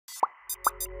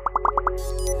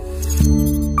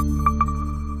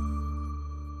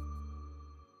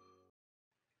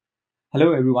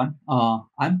Hello, everyone.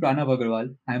 I'm Pranav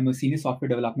Agarwal. I'm a senior software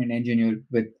development engineer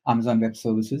with Amazon Web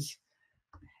Services.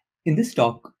 In this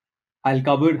talk, I'll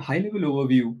cover high-level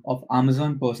overview of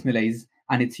Amazon Personalize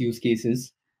and its use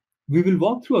cases. We will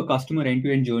walk through a customer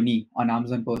end-to-end journey on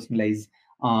Amazon Personalize,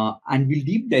 and we'll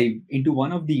deep dive into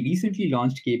one of the recently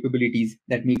launched capabilities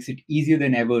that makes it easier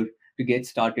than ever to get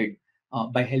started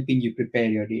by helping you prepare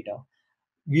your data.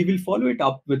 We will follow it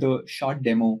up with a short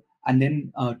demo, and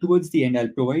then towards the end, I'll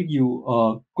provide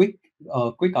you quick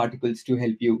articles to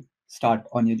help you start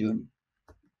on your journey.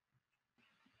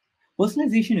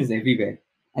 Personalization is everywhere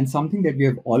and something that we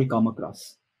have all come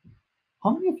across.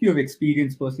 How many of you have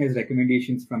experienced personalized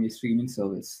recommendations from your streaming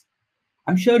service?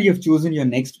 I'm sure you have chosen your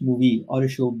next movie or a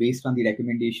show based on the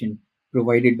recommendation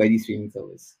provided by the streaming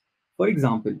service. For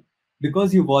example,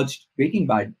 because you watched Breaking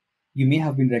Bad, you may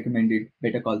have been recommended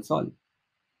Better Call Saul.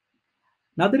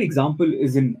 Another example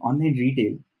is in online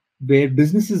retail, where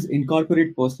businesses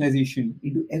incorporate personalization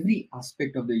into every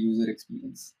aspect of the user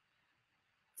experience.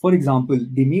 For example,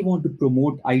 they may want to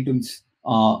promote items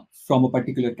from a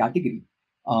particular category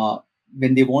uh,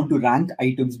 when they want to rank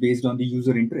items based on the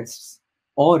user interests,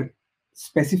 or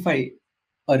specify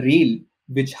a rail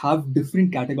which have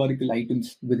different categorical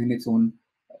items within its own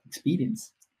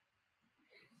experience.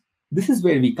 This is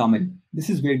where we come in. This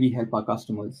is where we help our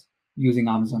customers using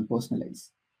Amazon Personalize.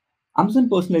 Amazon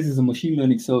Personalize is a machine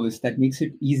learning service that makes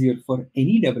it easier for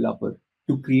any developer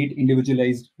to create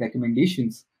individualized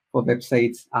recommendations for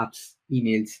websites, apps,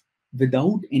 emails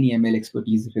without any ML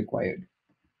expertise required.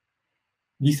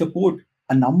 We support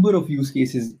a number of use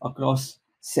cases across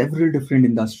several different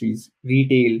industries: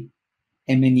 retail,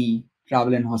 M&E,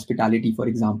 travel and hospitality, for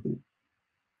example.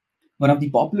 One of the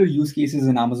popular use cases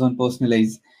in Amazon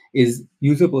Personalize is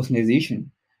user personalization,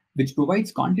 which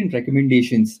provides content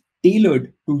recommendations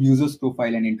tailored to users'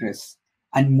 profile and interests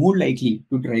and more likely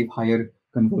to drive higher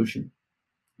conversion.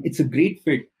 It's a great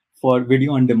fit for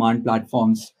video on demand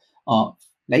platforms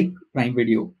like Prime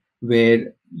Video,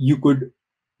 where you could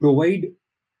provide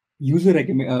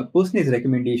personalized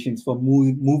recommendations for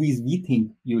movies we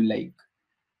think you like.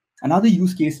 Another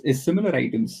use case is similar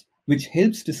items, which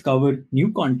helps discover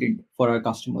new content for our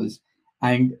customers,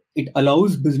 and it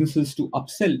allows businesses to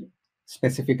upsell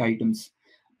specific items.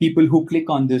 People who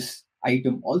click on this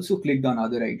item also clicked on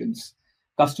other items.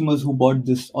 Customers who bought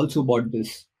this also bought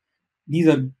this. These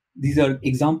are these are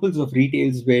examples of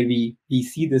retails where we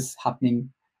see this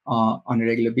happening on a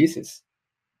regular basis.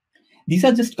 These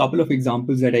are just a couple of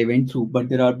examples that I went through, but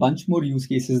there are a bunch more use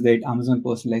cases that Amazon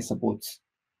Personalize supports.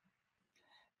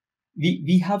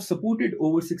 We have supported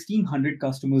over 1,600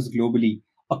 customers globally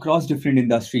across different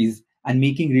industries and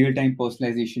making real-time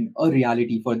personalization a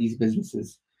reality for these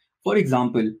businesses. For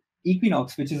example,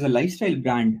 Equinox, which is a lifestyle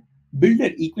brand, built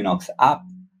their Equinox app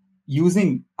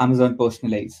using Amazon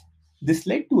Personalize. This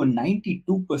led to a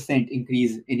 92%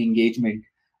 increase in engagement.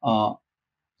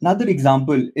 Another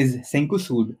example is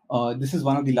Cencosud. This is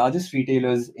one of the largest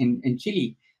retailers in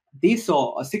Chile. They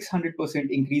saw a 600%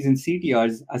 increase in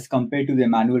CTRs as compared to their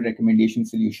manual recommendation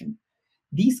solution.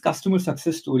 These customer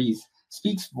success stories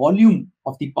speaks volume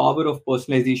of the power of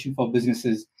personalization for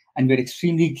businesses, and we're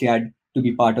extremely glad to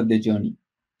be part of their journey.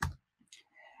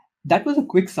 That was a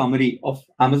quick summary of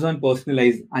Amazon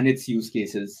Personalize and its use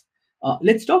cases.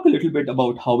 Let's talk a little bit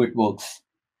about how it works.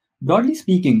 Broadly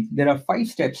speaking, there are 5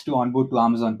 steps to onboard to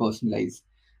Amazon Personalize.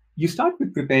 You start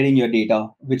with preparing your data,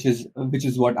 which is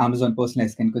what Amazon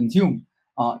Personalize can consume.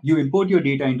 You import your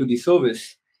data into the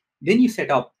service. Then you set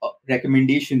up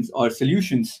recommendations or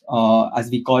solutions, as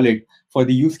we call it, for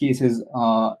the use cases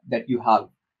that you have.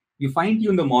 You fine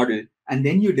tune the model, and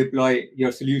then you deploy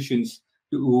your solutions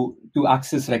to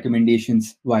access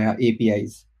recommendations via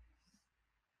APIs.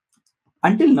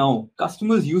 Until now,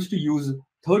 customers used to use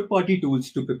third-party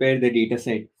tools to prepare their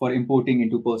dataset for importing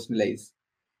into Personalize.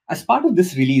 As part of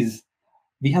this release,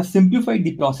 we have simplified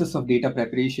the process of data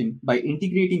preparation by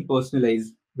integrating Personalize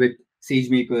with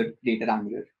SageMaker Data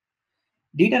Wrangler.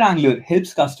 Data Wrangler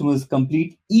helps customers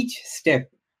complete each step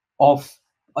of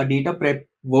a data prep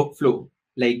workflow,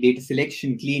 like data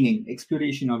selection, cleaning,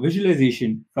 exploration, or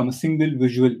visualization from a single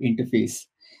visual interface.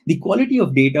 The quality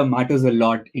of data matters a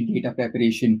lot in data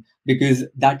preparation because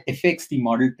that affects the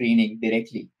model training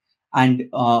directly. And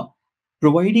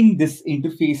providing this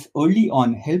interface early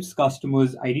on helps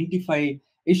customers identify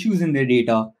issues in their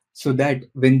data so that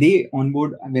when they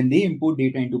import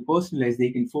data into Personalize,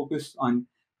 they can focus on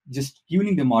just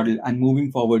tuning the model and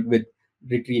moving forward with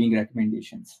retrieving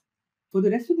recommendations. For the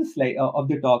rest of the slide of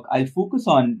the talk, I'll focus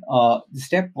on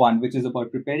step one, which is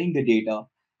about preparing the data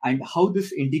and how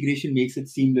this integration makes it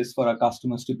seamless for our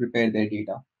customers to prepare their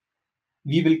data.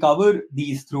 We will cover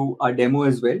these through our demo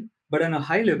as well, but on a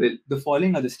high level, the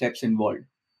following are the steps involved.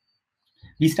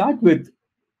 We start with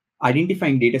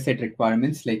identifying dataset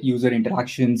requirements like user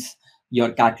interactions,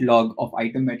 your catalog of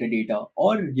item metadata,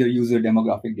 or your user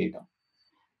demographic data.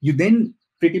 You then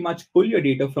pretty much pull your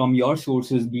data from your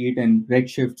sources, be it in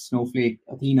Redshift, Snowflake,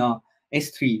 Athena,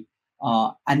 S3,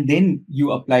 and then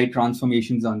you apply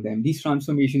transformations on them. These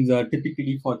transformations are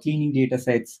typically for cleaning data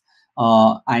sets.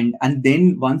 And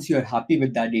then once you're happy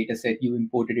with that data set, you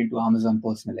import it into Amazon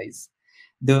Personalize.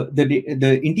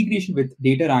 The integration with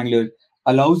Data Wrangler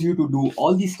allows you to do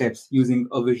all these steps using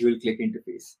a visual click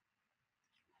interface.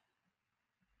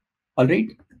 All right,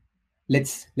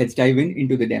 let's dive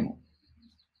into the demo.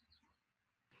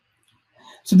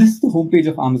 So this is the homepage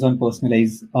of Amazon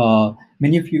Personalize.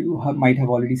 Many of you might have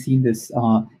already seen this.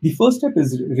 The first step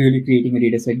is really creating a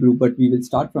dataset group, but we will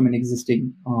start from an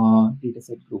existing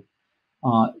dataset group.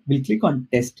 We'll click on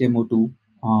Test Demo 2.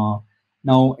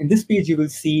 Now, in this page, you will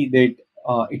see that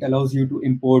it allows you to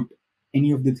import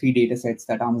any of the three datasets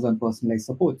that Amazon Personalize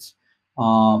supports.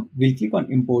 We'll click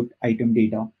on Import Item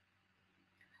Data.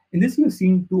 In this, you're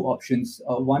seeing two options.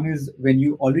 One is when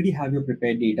you already have your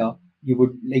prepared data, you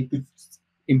would like to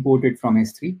import it from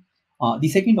S3. The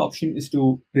second option is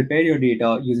to prepare your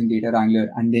data using Data Wrangler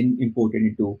and then import it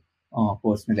into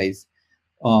Personalize.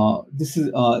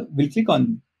 We'll click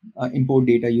on import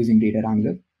data using Data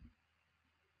Wrangler.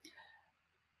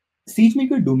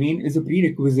 SageMaker domain is a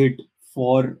prerequisite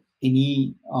for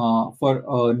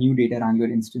for a new Data Wrangler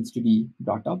instance to be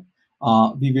brought up.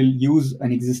 We will use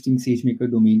an existing SageMaker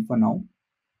domain for now,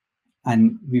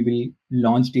 and we will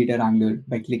launch Data Wrangler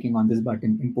by clicking on this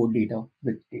button, Import Data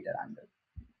with Data Wrangler.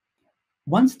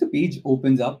 Once the page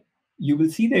opens up, you will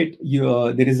see that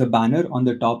there is a banner on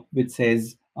the top which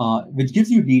says, which gives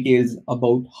you details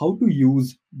about how to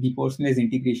use the personalized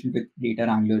integration with Data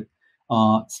Wrangler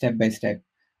step by step.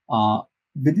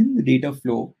 Within the data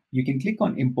flow, you can click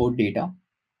on Import Data.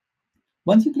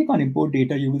 Once you click on Import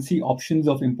Data, you will see options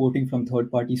of importing from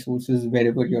third-party sources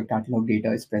wherever your catalog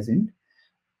data is present.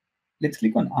 Let's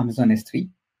click on Amazon S3.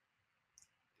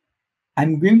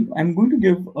 I'm going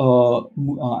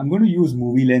to use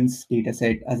Movie Lens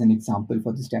dataset as an example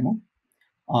for this demo.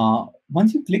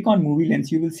 Once you click on Movie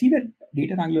Lens, you will see that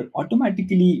Data Wrangler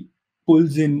automatically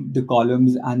pulls in the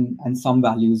columns and some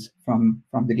values from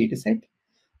the dataset.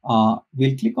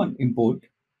 We'll click on Import.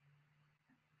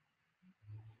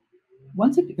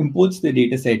 Once it imports the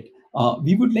dataset,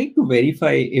 we would like to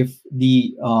verify if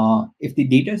the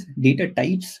data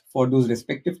types for those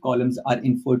respective columns are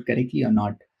inferred correctly or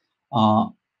not.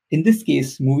 In this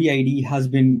case, movie ID has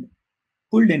been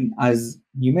pulled in as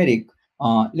numeric.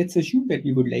 Let's assume that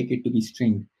we would like it to be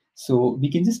string. So we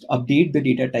can just update the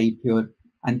data type here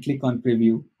and click on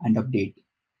preview and update.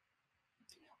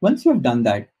 Once you have done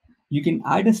that, you can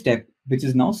add a step which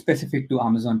is now specific to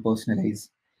Amazon Personalize.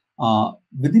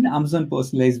 Within Amazon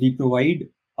Personalize, we provide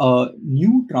a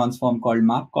new transform called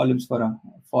map columns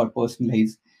for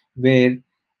Personalize, where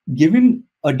given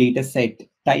a data set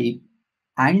type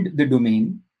and the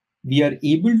domain, we are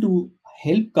able to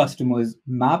help customers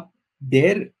map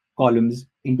their columns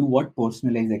into what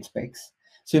Personalize expects.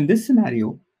 So in this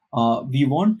scenario, we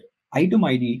want item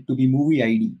ID to be movie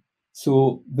ID.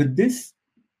 So with this,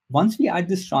 once we add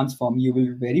this transform,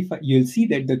 you'll see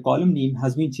that the column name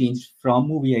has been changed from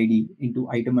movie ID into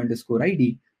item underscore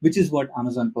ID, which is what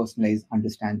Amazon Personalize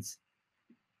understands.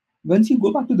 Once you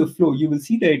go back to the flow, you will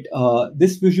see that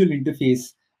this visual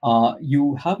interface,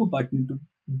 you have a button to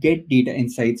get data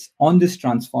insights on this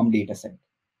transform data set.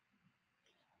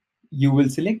 You will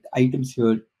select items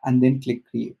here and then click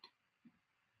create.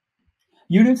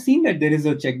 You'd have seen that there is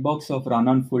a checkbox of run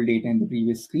on full data in the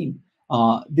previous screen.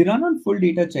 The run on full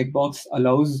data checkbox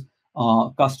allows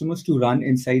customers to run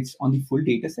insights on the full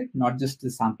data set, not just the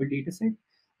sample data set.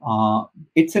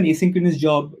 It's an asynchronous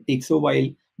job, takes a while,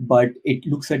 but it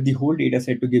looks at the whole data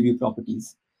set to give you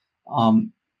properties.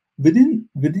 Within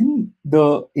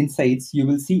the insights, you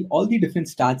will see all the different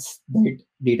stats that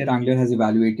Data Wrangler has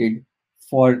evaluated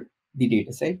for the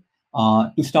data set.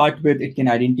 To start with, it can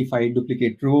identify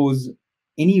duplicate rows,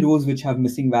 any rows which have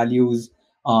missing values.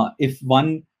 If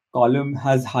one column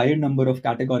has higher number of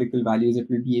categorical values, it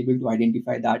will be able to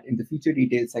identify that in the feature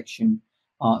detail section.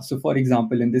 So for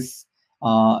example, in this,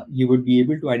 you would be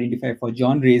able to identify for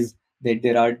genres that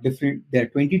there are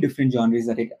 20 different genres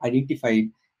that it identified,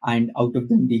 and out of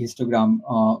them, the histogram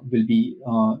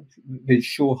will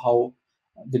show how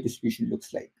the distribution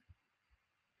looks like.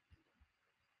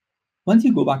 Once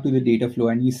you go back to the data flow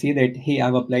and you say that, hey,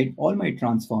 I've applied all my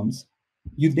transforms,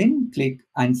 you then click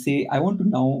and say, I want to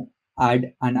now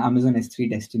add an Amazon S3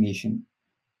 destination.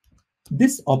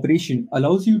 This operation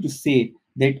allows you to say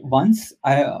that once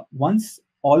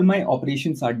all my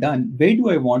operations are done, where do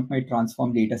I want my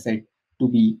transform data set to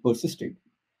be persisted?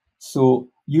 So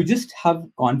you just have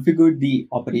configured the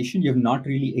operation, you have not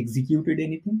really executed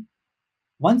anything.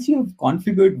 Once you have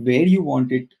configured where you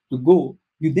want it to go,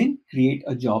 you then create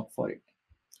a job for it.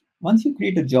 Once you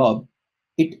create a job,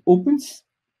 it opens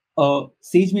a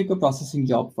SageMaker processing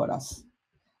job for us.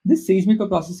 This SageMaker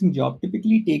processing job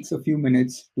typically takes a few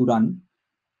minutes to run.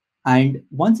 And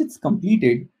once it's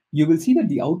completed, you will see that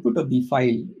the output of the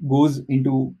file goes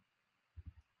into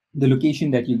the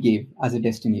location that you gave as a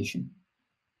destination.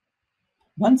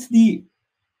 Once the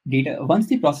once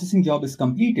the processing job is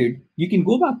completed, you can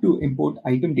go back to import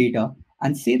item data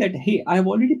and say that, hey, I've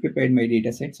already prepared my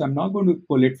data set, so I'm not going to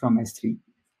pull it from S3.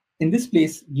 In this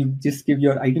place, you just give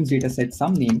your items data set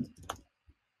some name.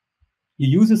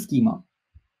 You use a schema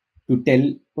to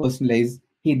tell Personalize,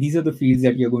 hey, these are the fields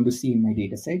that you're going to see in my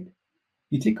data set.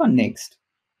 You click on next.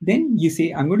 Then you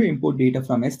say, I'm going to import data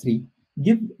from S3.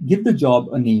 Give the job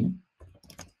a name.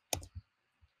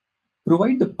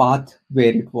 Provide the path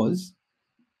where it was,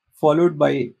 followed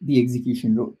by the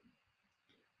execution role.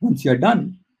 Once you're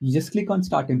done, you just click on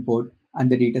Start Import and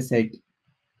the data set.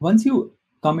 Once you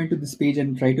come into this page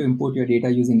and try to import your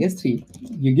data using S3,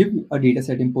 you give a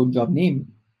dataset import job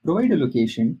name, provide a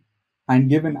location, and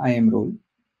give an IAM role,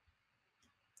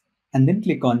 and then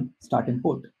click on Start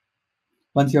Import.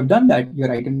 Once you have done that,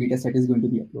 your item dataset is going to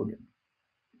be uploaded.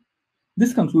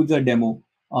 This concludes our demo,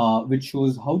 which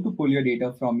shows how to pull your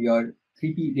data from your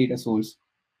 3P data source,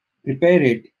 prepare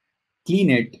it, clean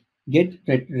it, get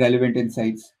relevant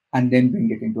insights, and then bring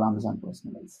it into Amazon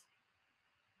Personalize.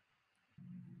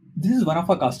 This is one of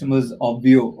our customers,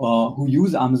 Obvio, who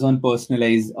use Amazon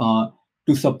Personalize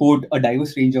to support a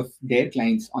diverse range of their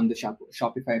clients on the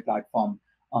Shopify platform.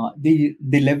 They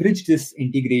leveraged this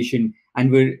integration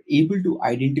and were able to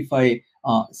identify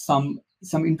some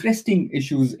interesting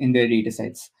issues in their data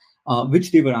sets,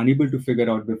 which they were unable to figure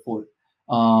out before.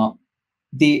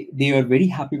 They are very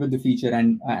happy with the feature,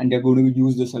 and they're going to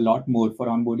use this a lot more for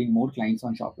onboarding more clients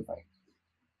on Shopify.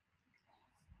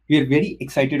 We are very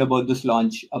excited about this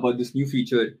launch, about this new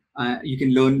feature. You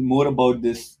can learn more about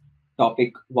this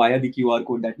topic via the QR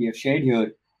code that we have shared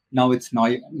here. Now it's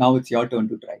your turn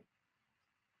to try.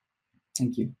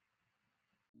 Thank you.